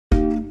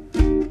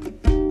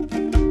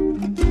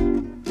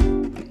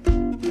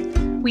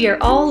We are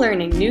all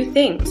learning new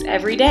things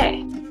every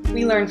day.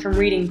 We learn from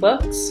reading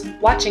books,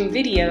 watching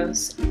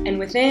videos, and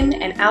within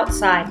and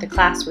outside the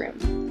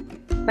classroom.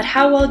 But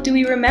how well do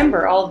we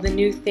remember all of the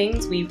new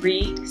things we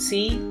read,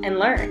 see, and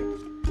learn?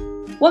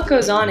 What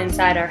goes on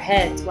inside our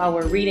heads while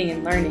we're reading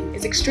and learning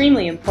is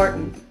extremely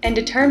important and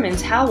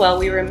determines how well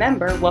we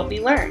remember what we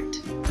learned.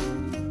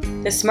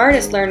 The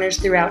smartest learners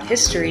throughout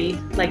history,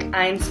 like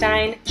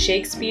Einstein,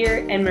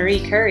 Shakespeare, and Marie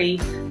Curie,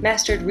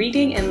 mastered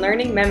reading and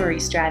learning memory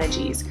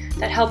strategies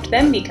that helped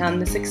them become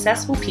the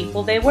successful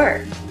people they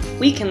were.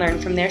 We can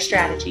learn from their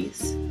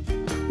strategies.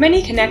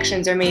 Many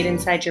connections are made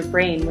inside your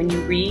brain when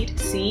you read,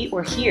 see,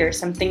 or hear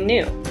something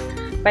new.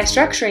 By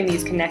structuring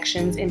these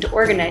connections into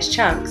organized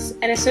chunks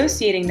and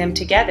associating them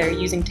together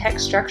using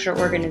text structure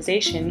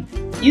organization,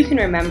 you can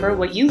remember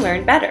what you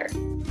learned better.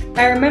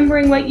 By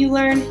remembering what you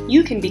learn,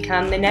 you can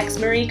become the next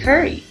Marie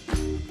Curie.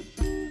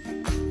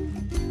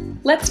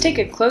 Let's take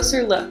a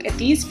closer look at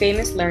these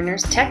famous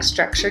learners' text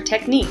structure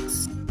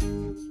techniques.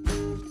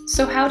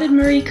 So how did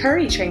Marie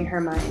Curie train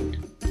her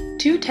mind?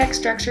 Two text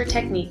structure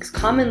techniques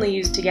commonly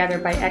used together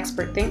by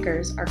expert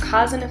thinkers are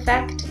cause and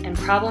effect and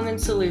problem and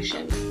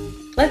solution.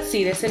 Let's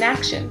see this in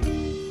action.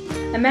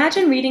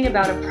 Imagine reading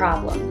about a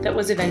problem that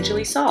was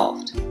eventually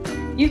solved.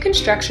 You can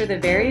structure the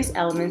various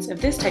elements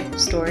of this type of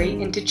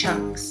story into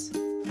chunks.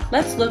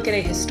 Let's look at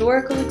a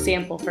historical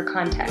example for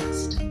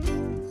context.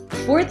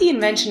 Before the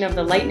invention of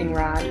the lightning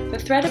rod, the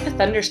threat of a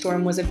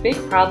thunderstorm was a big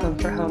problem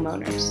for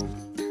homeowners.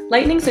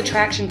 Lightning's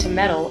attraction to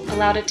metal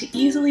allowed it to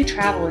easily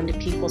travel into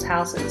people's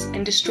houses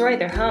and destroy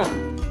their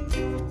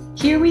home.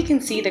 Here we can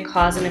see the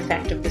cause and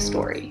effect of the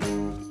story.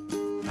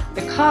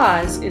 The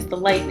cause is the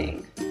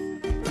lightning.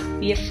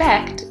 The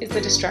effect is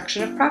the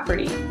destruction of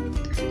property.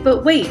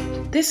 But wait,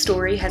 this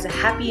story has a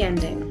happy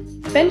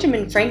ending.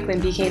 Benjamin Franklin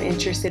became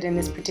interested in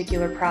this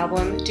particular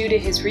problem due to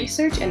his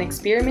research and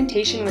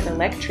experimentation with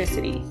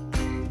electricity.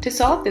 To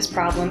solve this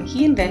problem,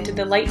 he invented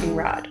the lightning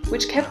rod,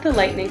 which kept the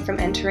lightning from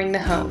entering the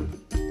home.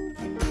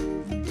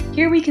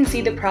 Here we can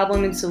see the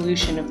problem and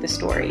solution of the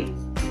story.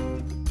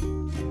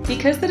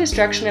 Because the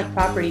destruction of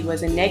property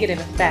was a negative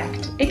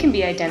effect, it can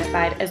be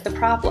identified as the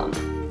problem.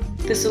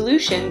 The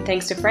solution,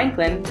 thanks to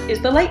Franklin,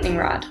 is the lightning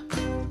rod.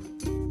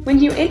 When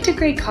you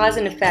integrate cause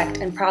and effect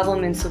and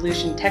problem and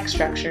solution text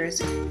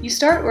structures, you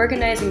start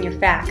organizing your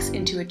facts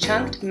into a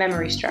chunked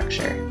memory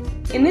structure.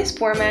 In this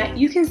format,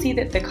 you can see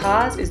that the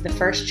cause is the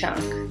first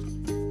chunk.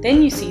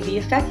 Then you see the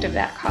effect of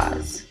that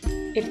cause.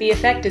 If the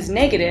effect is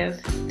negative,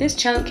 this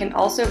chunk can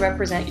also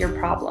represent your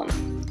problem.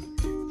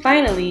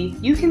 Finally,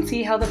 you can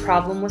see how the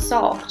problem was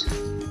solved.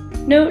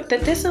 Note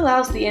that this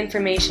allows the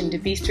information to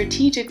be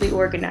strategically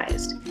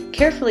organized,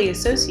 carefully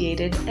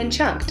associated, and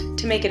chunked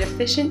to make it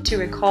efficient to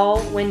recall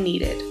when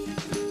needed.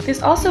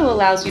 This also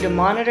allows you to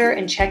monitor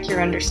and check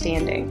your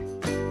understanding.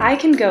 I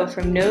can go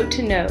from node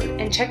to node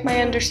and check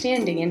my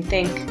understanding and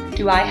think,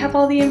 do I have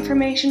all the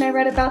information I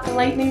read about the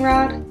lightning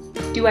rod?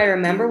 Do I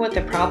remember what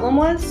the problem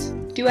was?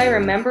 Do I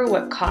remember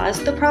what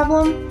caused the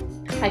problem?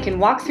 I can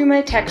walk through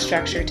my text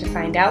structure to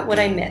find out what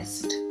I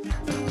missed.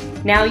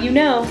 Now you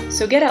know,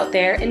 so get out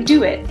there and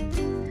do it.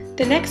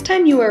 The next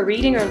time you are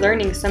reading or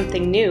learning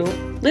something new,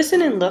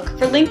 listen and look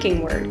for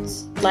linking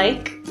words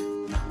like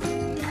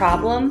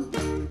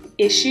problem,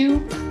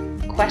 issue,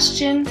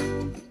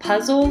 question,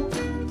 puzzle,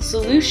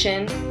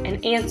 solution,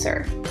 and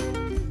answer.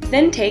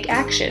 Then take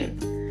action.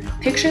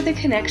 Picture the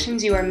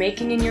connections you are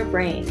making in your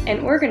brain and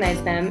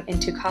organize them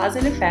into cause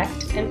and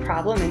effect and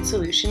problem and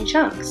solution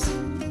chunks.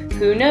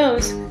 Who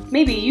knows,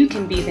 maybe you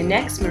can be the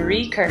next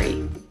Marie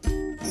Curie.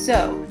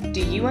 So,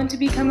 do you want to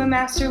become a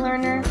master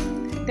learner?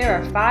 There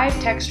are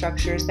 5 text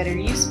structures that are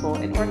useful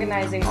in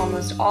organizing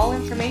almost all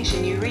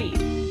information you read.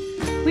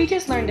 We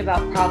just learned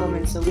about problem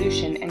and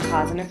solution and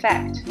cause and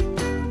effect.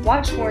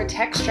 Watch more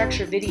text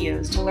structure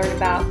videos to learn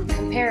about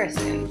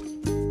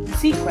comparison,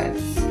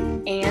 sequence,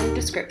 and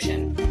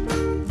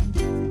description.